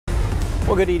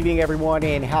Well, good evening, everyone,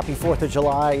 and happy 4th of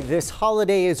July. This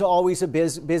holiday is always a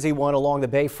busy one along the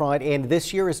Bayfront, and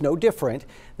this year is no different.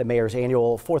 The mayor's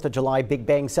annual 4th of July Big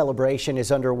Bang celebration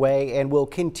is underway and will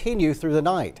continue through the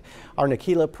night. Our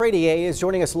Nikila Pradier is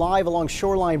joining us live along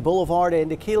Shoreline Boulevard.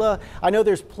 And Nikila, I know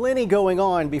there's plenty going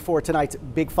on before tonight's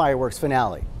big fireworks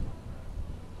finale.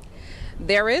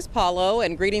 There is, Paulo,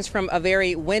 and greetings from a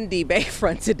very windy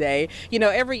Bayfront today. You know,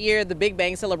 every year the Big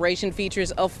Bang celebration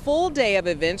features a full day of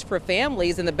events for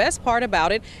families, and the best part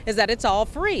about it is that it's all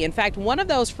free. In fact, one of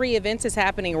those free events is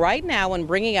happening right now and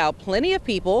bringing out plenty of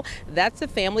people. That's the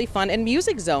Family Fun and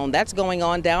Music Zone. That's going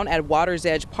on down at Water's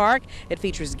Edge Park. It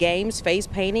features games, face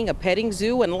painting, a petting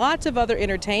zoo, and lots of other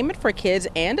entertainment for kids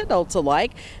and adults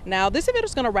alike. Now, this event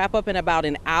is going to wrap up in about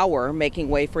an hour, making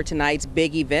way for tonight's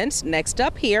big events. Next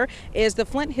up here is the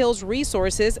Flint Hills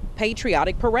Resources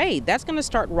Patriotic Parade. That's going to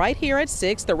start right here at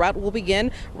 6. The route will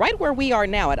begin right where we are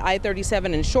now at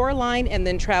I-37 and Shoreline, and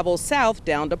then travel south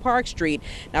down to Park Street.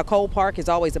 Now, Cole Park is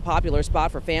always a popular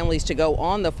spot for families to go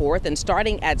on the 4th, and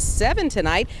starting at 7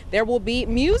 tonight, there will be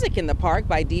music in the park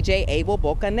by DJ Abel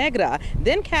Bocanegra.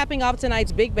 Then capping off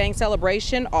tonight's Big Bang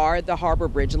celebration are the Harbor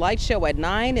Bridge Light Show at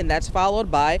 9, and that's followed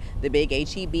by the big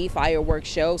HEB fireworks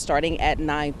show starting at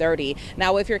 9:30.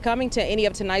 Now, if you're coming to any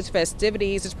of tonight's festivities,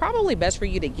 it's probably best for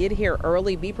you to get here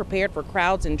early. Be prepared for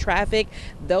crowds and traffic.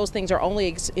 Those things are only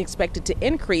expected to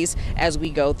increase as we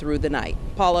go through the night.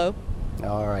 Paulo?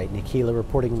 All right, Nikila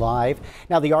reporting live.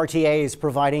 Now, the RTA is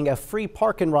providing a free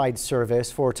park and ride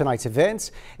service for tonight's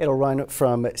events. It'll run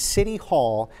from City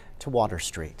Hall to Water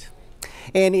Street.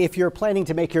 And if you're planning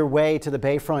to make your way to the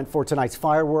Bayfront for tonight's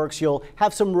fireworks, you'll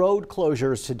have some road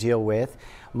closures to deal with.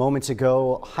 Moments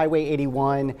ago, Highway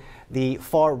 81, the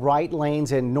far right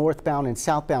lanes and northbound and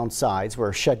southbound sides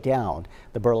were shut down.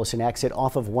 The Burleson exit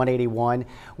off of 181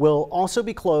 will also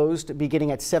be closed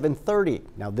beginning at 7:30.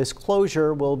 Now, this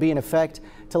closure will be in effect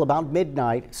till about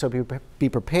midnight, so be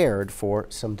prepared for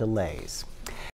some delays.